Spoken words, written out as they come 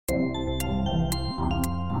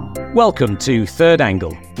Welcome to Third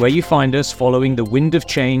Angle, where you find us following the wind of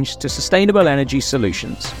change to sustainable energy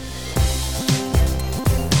solutions.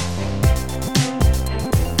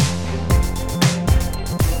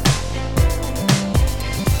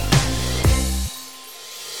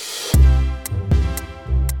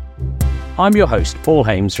 I'm your host, Paul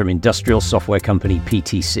Hames from industrial software company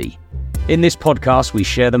PTC. In this podcast, we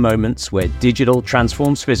share the moments where digital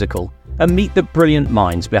transforms physical and meet the brilliant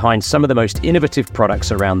minds behind some of the most innovative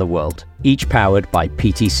products around the world, each powered by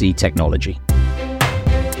PTC technology.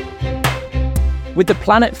 With the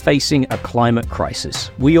planet facing a climate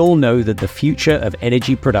crisis, we all know that the future of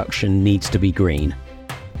energy production needs to be green.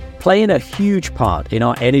 Playing a huge part in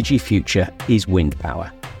our energy future is wind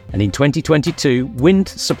power. And in 2022, wind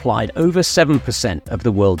supplied over 7% of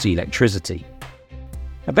the world's electricity.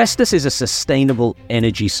 Vestas is a sustainable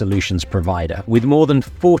energy solutions provider with more than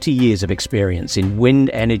 40 years of experience in wind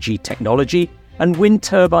energy technology and wind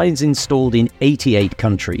turbines installed in 88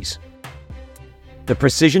 countries. The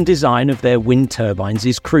precision design of their wind turbines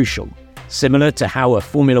is crucial. Similar to how a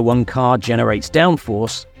Formula One car generates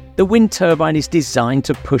downforce, the wind turbine is designed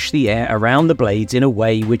to push the air around the blades in a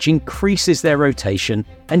way which increases their rotation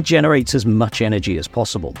and generates as much energy as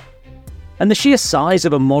possible. And the sheer size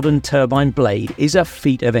of a modern turbine blade is a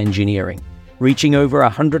feat of engineering, reaching over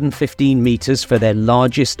 115 meters for their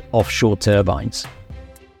largest offshore turbines.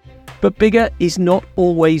 But bigger is not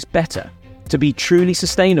always better. To be truly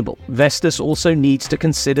sustainable, Vestas also needs to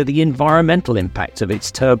consider the environmental impact of its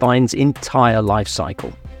turbine's entire life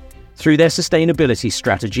cycle. Through their sustainability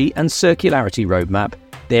strategy and circularity roadmap,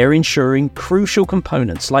 they're ensuring crucial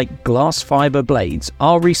components like glass fiber blades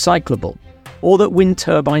are recyclable, or that wind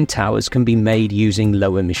turbine towers can be made using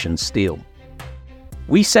low-emission steel.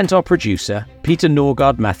 We sent our producer, Peter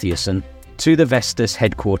Norgard Mathiasen, to the Vestas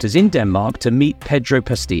headquarters in Denmark to meet Pedro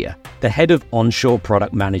Pastilla, the head of onshore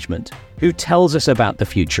product management, who tells us about the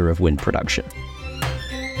future of wind production.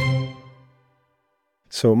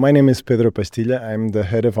 So my name is Pedro Pastilla. I'm the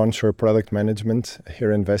head of onshore product management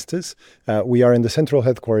here in Vestas. We are in the central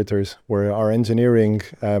headquarters where our engineering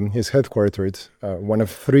is headquartered. One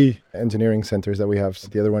of three engineering centers that we have.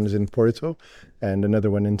 The other one is in Porto and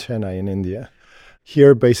another one in Chennai in India.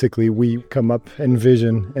 Here, basically, we come up,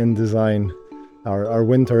 envision and design our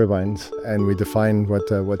wind turbines, and we define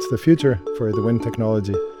what's the future for the wind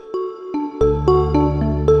technology.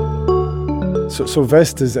 So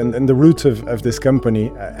Vestas and the roots of this company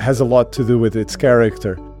has a lot to do with its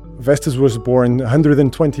character. Vestas was born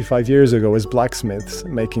 125 years ago as blacksmiths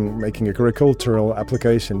making agricultural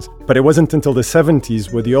applications. But it wasn't until the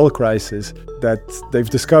 70s with the oil crisis that we've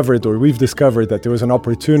discovered that there was an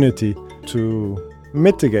opportunity to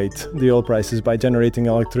mitigate the oil prices by generating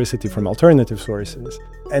electricity from alternative sources.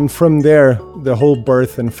 And from there, the whole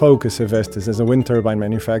birth and focus of Vestas as a wind turbine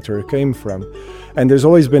manufacturer came from. And there's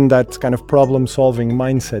always been that kind of problem-solving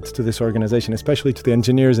mindset to this organization, especially to the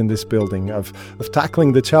engineers in this building, of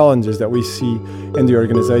tackling the challenges that we see in the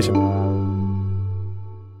organization.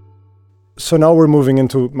 So now we're moving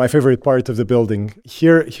into my favorite part of the building.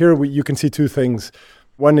 Here you can see two things.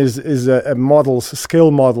 One is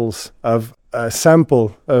scale models of a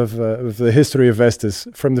sample of the history of Vestas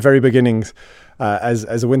from the very beginnings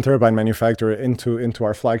as a wind turbine manufacturer into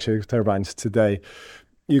our flagship turbines today.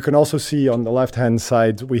 You can also see on the left-hand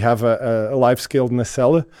side we have a life-scaled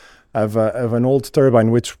nacelle of an old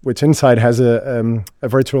turbine, which inside has a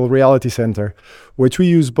virtual reality center, which we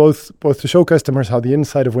use both to show customers how the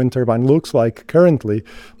inside of wind turbine looks like currently,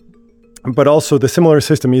 but also the similar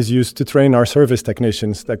system is used to train our service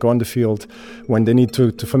technicians that go on the field when they need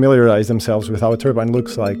to familiarize themselves with how a turbine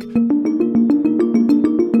looks like.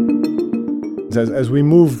 As we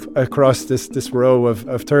move across this row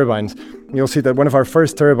of turbines, you'll see that one of our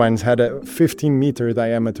first turbines had a 15-meter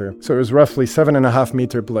diameter. So it was roughly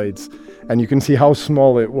 7.5-meter blades. And you can see how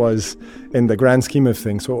small it was in the grand scheme of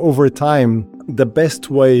things. So over time, the best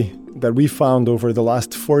way that we found over the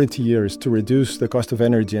last 40 years to reduce the cost of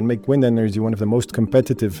energy and make wind energy one of the most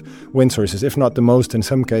competitive wind sources, if not the most in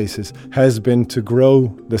some cases, has been to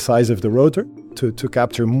grow the size of the rotor, to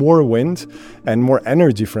capture more wind and more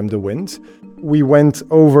energy from the wind. We went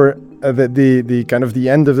over the kind of the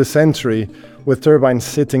end of the century with turbines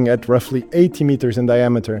sitting at roughly 80 meters in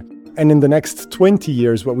diameter. And in the next 20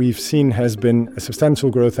 years, what we've seen has been a substantial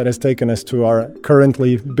growth that has taken us to our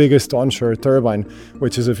currently biggest onshore turbine,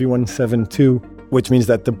 which is a V172, which means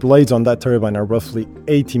that the blades on that turbine are roughly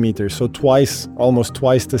 80 meters, so almost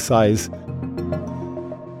twice the size.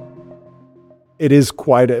 It is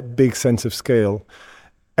quite a big sense of scale.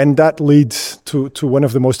 And that leads to one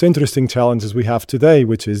of the most interesting challenges we have today,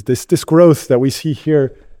 which is this growth that we see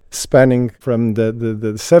here spanning from the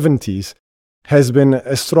 70s, has been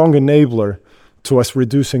a strong enabler to us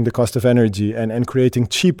reducing the cost of energy and creating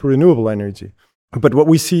cheap renewable energy. But what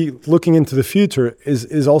we see looking into the future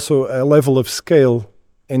is also a level of scale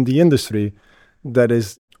in the industry that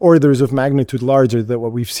is orders of magnitude larger than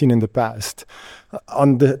what we've seen in the past.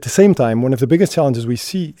 At the same time, one of the biggest challenges we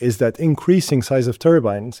see is that increasing size of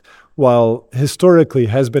turbines, while historically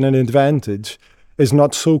has been an advantage, is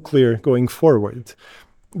not so clear going forward.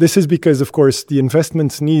 This is because, of course, the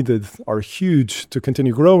investments needed are huge to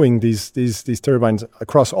continue growing these turbines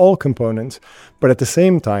across all components. But at the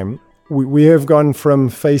same time, we have gone from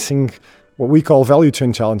facing what we call value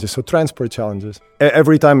chain challenges, so transport challenges.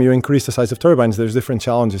 Every time you increase the size of turbines, there's different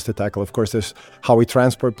challenges to tackle. Of course, there's how we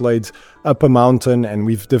transport blades up a mountain, and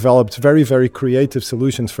we've developed very, very creative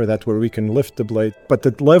solutions for that where we can lift the blade. But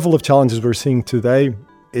the level of challenges we're seeing today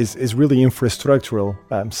is really infrastructural,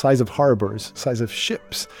 size of harbors, size of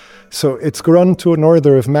ships. So it's grown to an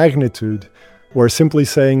order of magnitude where simply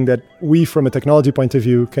saying that we, from a technology point of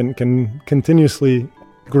view, can continuously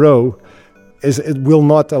grow it will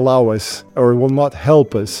not allow us or will not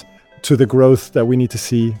help us to the growth that we need to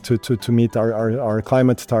see to meet our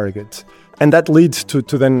climate targets. And that leads to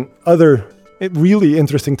then other really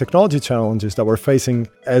interesting technology challenges that we're facing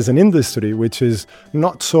as an industry, which is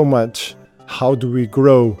not so much how do we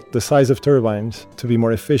grow the size of turbines to be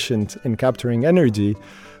more efficient in capturing energy,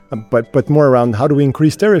 but more around how do we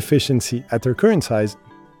increase their efficiency at their current size,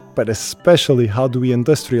 but especially how do we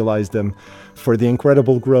industrialize them for the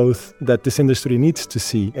incredible growth that this industry needs to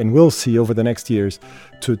see and will see over the next years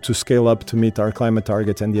to scale up to meet our climate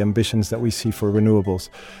targets and the ambitions that we see for renewables.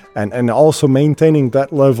 And also maintaining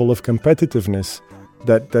that level of competitiveness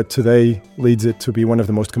that today leads it to be one of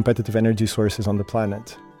the most competitive energy sources on the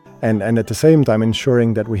planet. And at the same time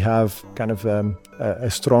ensuring that we have kind of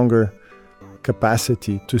a stronger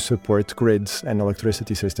capacity to support grids and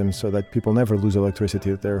electricity systems so that people never lose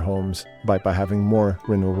electricity at their homes by having more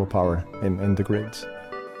renewable power in the grids.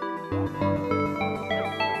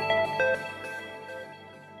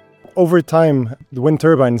 Over time, the wind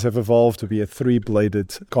turbines have evolved to be a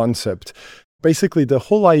three-bladed concept. Basically, the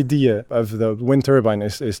whole idea of the wind turbine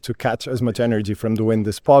is to catch as much energy from the wind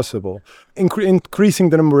as possible.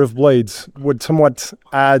 Increasing the number of blades would somewhat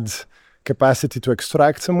add capacity to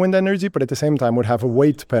extract some wind energy, but at the same time would have a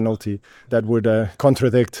weight penalty that would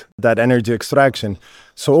contradict that energy extraction.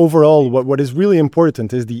 So overall, what is really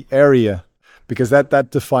important is the area, because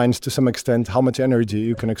that defines to some extent how much energy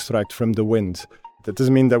you can extract from the wind. That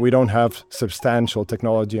doesn't mean that we don't have substantial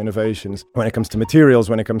technology innovations when it comes to materials,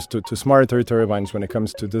 when it comes to smarter turbines, when it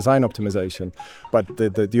comes to design optimization. But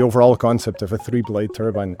the overall concept of a three-blade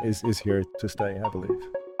turbine is here to stay, I believe.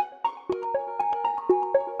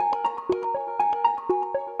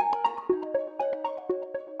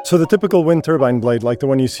 So the typical wind turbine blade, like the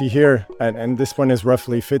one you see here, and this one is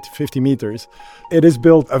roughly 50 meters, it is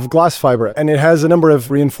built of glass fiber, and it has a number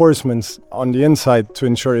of reinforcements on the inside to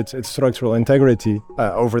ensure its structural integrity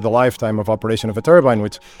over the lifetime of operation of a turbine,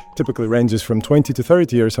 which typically ranges from 20 to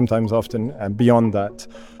 30 years, sometimes often beyond that.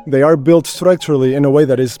 They are built structurally in a way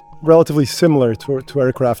that is relatively similar to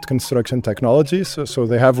aircraft construction technologies. So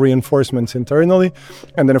they have reinforcements internally,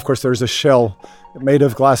 and then of course there's a shell made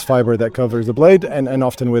of glass fiber that covers the blade, and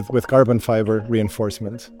often with carbon fiber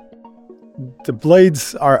reinforcement. The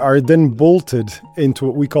blades are then bolted into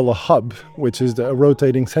what we call a hub, which is a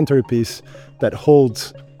rotating centerpiece that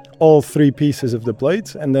holds all three pieces of the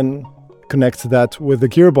blades and then connects that with the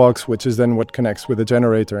gearbox, which is then what connects with the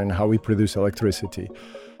generator and how we produce electricity.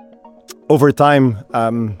 Over time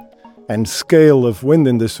and scale of wind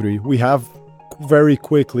industry, we have very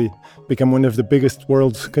quickly become one of the biggest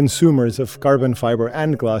world's consumers of carbon fiber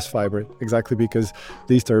and glass fiber, exactly because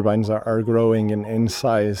these turbines are growing in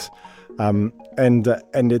size. And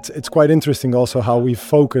it's quite interesting also how we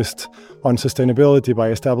focused on sustainability by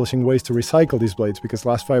establishing ways to recycle these blades, because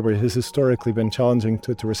glass fiber has historically been challenging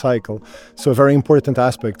to recycle. So a very important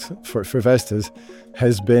aspect for Vestas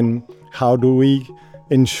has been how do we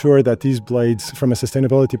ensure that these blades, from a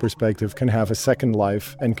sustainability perspective, can have a second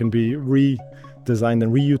life and can be redesigned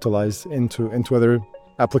and reutilized into other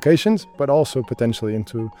applications, but also potentially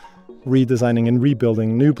into redesigning and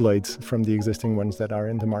rebuilding new blades from the existing ones that are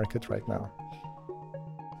in the market right now.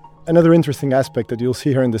 Another interesting aspect that you'll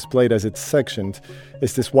see here in this blade as it's sectioned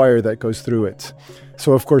is this wire that goes through it.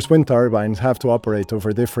 So, of course, wind turbines have to operate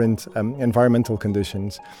over different environmental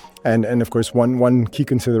conditions. And of course, one key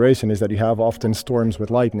consideration is that you have often storms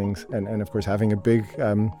with lightnings. And of course, having a big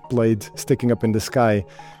blade sticking up in the sky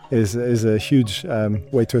is a huge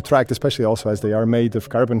way to attract, especially also as they are made of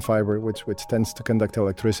carbon fiber, which tends to conduct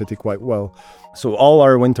electricity quite well. So all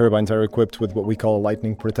our wind turbines are equipped with what we call a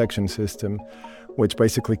lightning protection system, which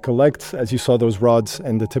basically collects, as you saw those rods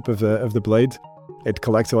and the tip of the blade, it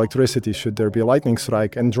collects electricity should there be a lightning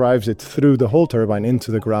strike and drives it through the whole turbine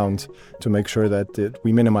into the ground to make sure that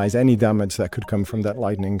we minimize any damage that could come from that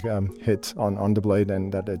lightning hit on the blade,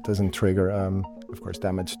 and that it doesn't trigger, of course,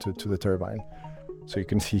 damage to the turbine. So you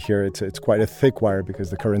can see here it's quite a thick wire because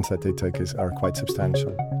the currents that they take are quite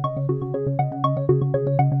substantial.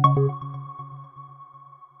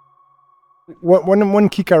 One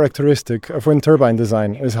key characteristic of wind turbine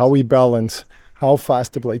design is how we balance how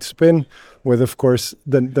fast the blades spin with, of course,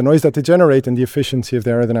 the noise that they generate and the efficiency of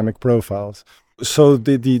their aerodynamic profiles. So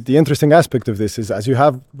the interesting aspect of this is, as you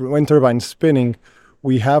have wind turbines spinning,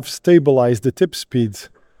 we have stabilized the tip speeds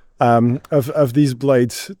of these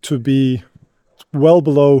blades to be well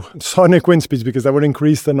below sonic wind speeds, because that would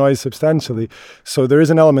increase the noise substantially. So there is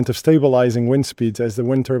an element of stabilizing wind speeds as the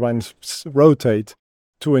wind turbines rotate,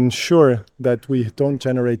 to ensure that we don't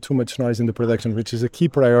generate too much noise in the production, which is a key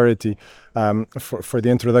priority for the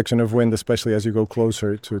introduction of wind, especially as you go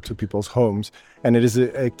closer to people's homes. And it is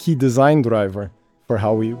a key design driver for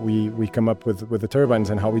how we come up with the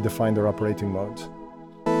turbines and how we define their operating modes.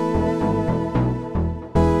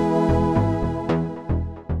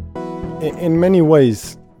 In many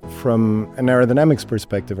ways, from an aerodynamics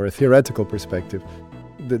perspective or a theoretical perspective,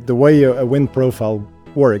 the way a wind profile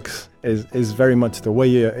works is very much the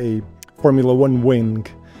way a Formula One wing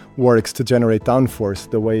works to generate downforce,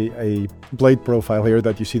 the way a blade profile here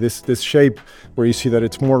that you see this shape where you see that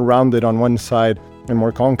it's more rounded on one side and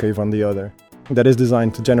more concave on the other. That is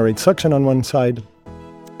designed to generate suction on one side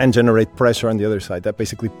and generate pressure on the other side. That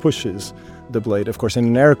basically pushes the blade. Of course, in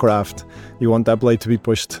an aircraft, you want that blade to be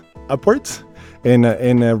pushed upwards. In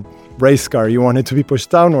a race car, you want it to be pushed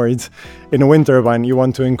downwards. In a wind turbine, you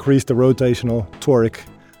want to increase the rotational torque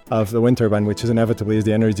of the wind turbine, which is inevitably is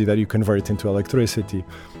the energy that you convert into electricity.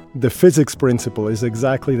 The physics principle is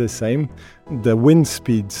exactly the same. The wind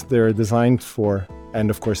speeds they are designed for, and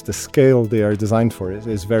of course the scale they are designed for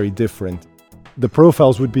is very different. The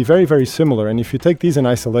profiles would be very, very similar, and if you take these in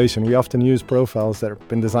isolation, we often use profiles that have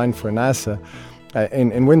been designed for NASA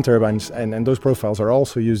in wind turbines, and those profiles are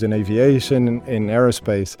also used in aviation, in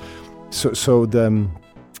aerospace. So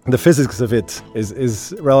the physics of it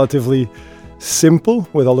is relatively simple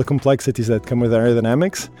with all the complexities that come with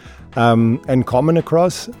aerodynamics and common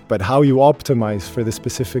across, but how you optimize for the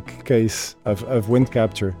specific case of wind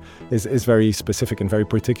capture is very specific and very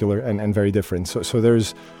particular and very different. So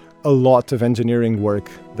there's a lot of engineering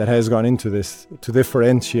work that has gone into this to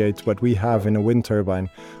differentiate what we have in a wind turbine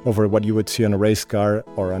over what you would see on a race car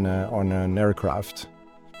or on an aircraft.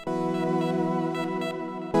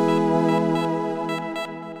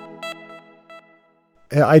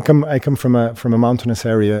 I come from a mountainous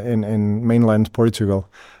area in mainland Portugal,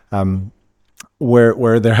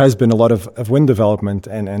 where there has been a lot of wind development,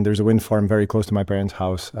 and there's a wind farm very close to my parents'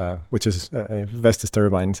 house, which is Vestas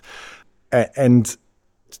turbines, and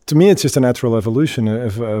to me, it's just a natural evolution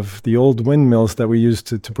of the old windmills that we used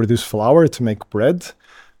to produce flour to make bread.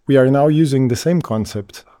 We are now using the same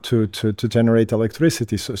concept to generate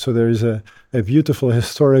electricity. So there's a beautiful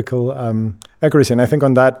historical accuracy. And I think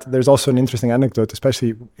on that, there's also an interesting anecdote,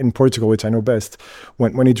 especially in Portugal, which I know best.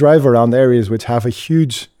 When you drive around areas which have a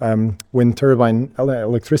huge wind turbine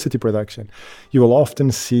electricity production, you will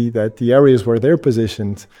often see that the areas where they're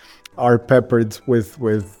positioned are peppered with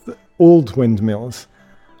old windmills.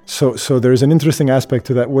 So there's an interesting aspect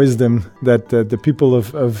to that wisdom that the people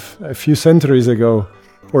of a few centuries ago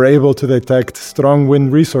were able to detect strong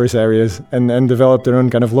wind resource areas and develop their own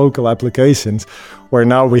kind of local applications, where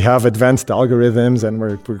now we have advanced algorithms and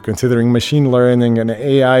we're considering machine learning and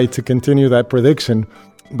AI to continue that prediction.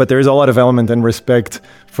 But there's a lot of element and respect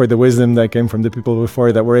for the wisdom that came from the people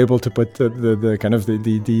before that were able to put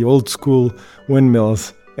the old school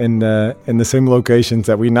windmills in the same locations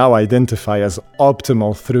that we now identify as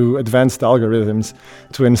optimal through advanced algorithms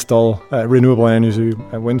to install renewable energy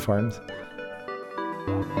wind farms.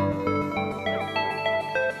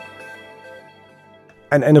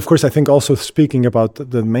 And of course, I think also speaking about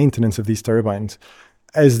the maintenance of these turbines,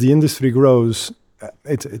 as the industry grows,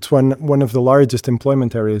 it's one of the largest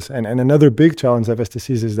employment areas. And another big challenge that Vestas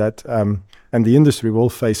sees is that, and the industry will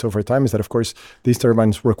face over time, is that, of course, these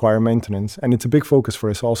turbines require maintenance. And it's a big focus for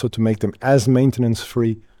us also to make them as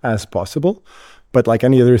maintenance-free as possible. But like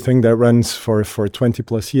any other thing that runs for 20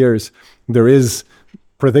 plus years, there is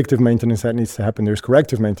predictive maintenance that needs to happen. There's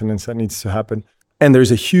corrective maintenance that needs to happen. And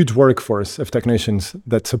there's a huge workforce of technicians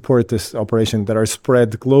that support this operation that are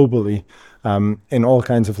spread globally in all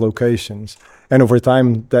kinds of locations. And over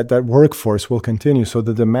time, that workforce will continue. So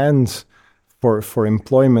the demands for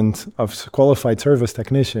employment of qualified service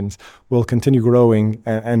technicians will continue growing.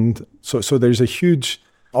 And so there's a huge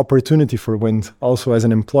opportunity for wind also as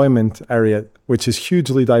an employment area, which is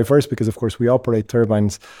hugely diverse because, of course, we operate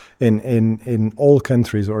turbines in all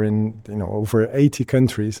countries, or in over 80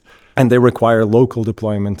 countries, and they require local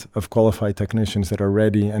deployment of qualified technicians that are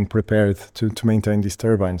ready and prepared to maintain these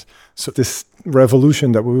turbines. So this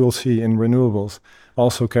revolution that we will see in renewables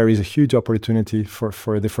also carries a huge opportunity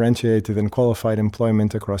for differentiated and qualified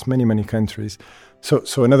employment across many, many countries.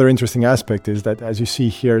 So another interesting aspect is that, as you see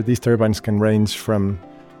here, these turbines can range from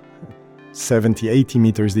 70, 80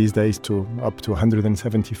 meters these days to up to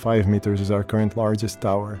 175 meters is our current largest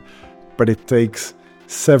tower. But it takes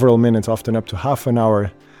several minutes, often up to half an hour,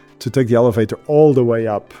 to take the elevator all the way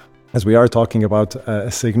up, as we are talking about a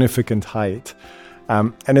significant height.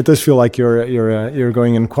 And it does feel like you're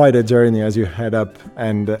going in quite a journey as you head up,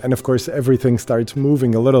 and of course everything starts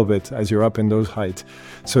moving a little bit as you're up in those heights.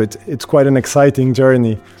 So it's quite an exciting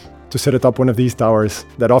journey to sit atop one of these towers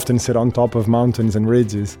that often sit on top of mountains and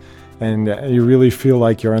ridges. And you really feel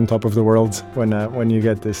like you're on top of the world when you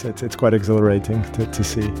get this. It's quite exhilarating to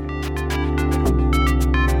see.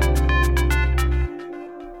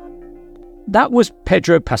 That was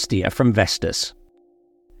Pedro Pastilla from Vestas.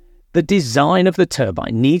 The design of the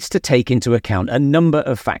turbine needs to take into account a number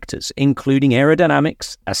of factors, including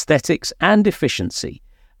aerodynamics, aesthetics, and efficiency.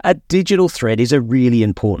 A digital thread is a really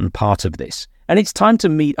important part of this. And it's time to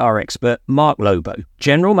meet our expert, Mark Lobo,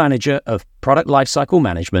 General Manager of Product Lifecycle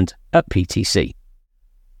Management at PTC.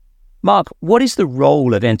 Mark, what is the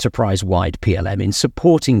role of enterprise-wide PLM in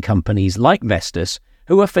supporting companies like Vestas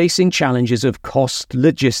who are facing challenges of cost,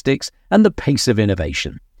 logistics, and the pace of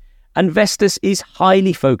innovation? And Vestas is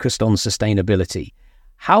highly focused on sustainability.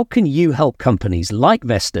 How can you help companies like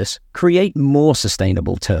Vestas create more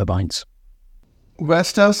sustainable turbines?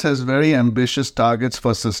 Vestas has very ambitious targets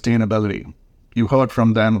for sustainability. You heard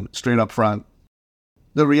from them straight up front.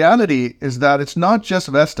 The reality is that it's not just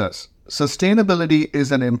Vestas. Sustainability is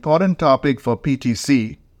an important topic for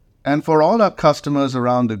PTC and for all our customers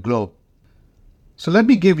around the globe. So let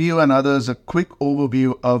me give you and others a quick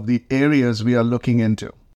overview of the areas we are looking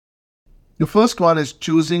into. The first one is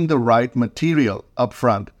choosing the right material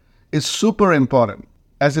upfront is super important,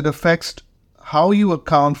 as it affects how you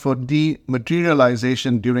account for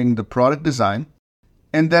dematerialization during the product design,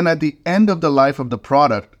 and then at the end of the life of the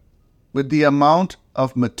product, with the amount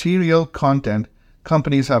of material content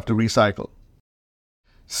companies have to recycle.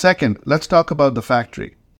 Second, let's talk about the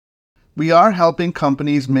factory. We are helping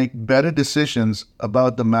companies make better decisions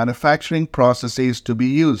about the manufacturing processes to be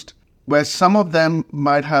used, where some of them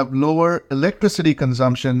might have lower electricity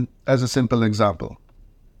consumption, as a simple example.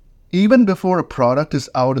 Even before a product is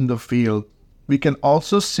out in the field, we can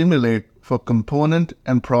also simulate for component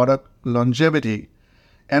and product longevity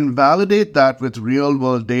and validate that with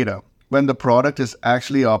real-world data when the product is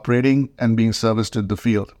actually operating and being serviced in the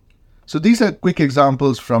field. So these are quick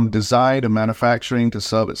examples from design to manufacturing to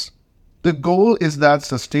service. The goal is that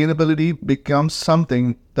sustainability becomes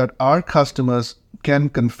something that our customers can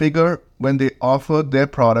configure when they offer their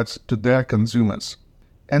products to their consumers.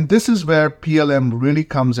 And this is where PLM really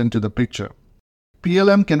comes into the picture.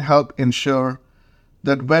 PLM can help ensure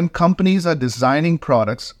that when companies are designing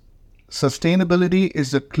products, sustainability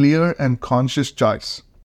is a clear and conscious choice.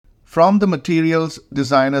 From the materials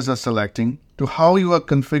designers are selecting to how you are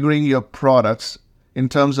configuring your products in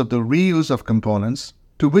terms of the reuse of components,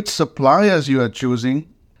 to which suppliers you are choosing,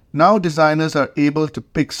 now designers are able to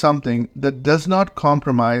pick something that does not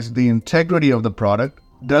compromise the integrity of the product,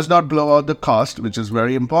 does not blow out the cost, which is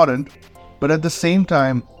very important, but at the same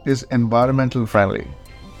time is environmental friendly.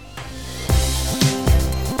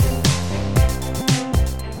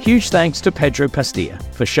 Huge thanks to Pedro Pastilla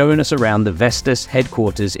for showing us around the Vestas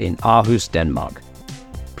headquarters in Aarhus, Denmark.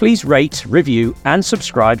 Please rate, review, and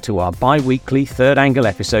subscribe to our bi-weekly Third Angle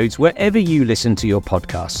episodes wherever you listen to your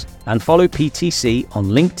podcasts, and follow PTC on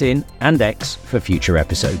LinkedIn and X for future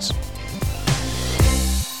episodes.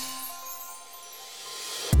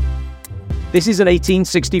 This is an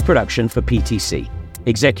 1860 production for PTC.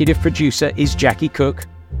 Executive producer is Jackie Cook.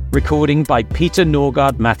 Recording by Peter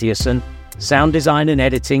Norgard Mathiasen, sound design and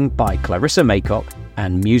editing by Clarissa Maycock,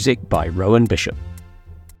 and music by Rowan Bishop.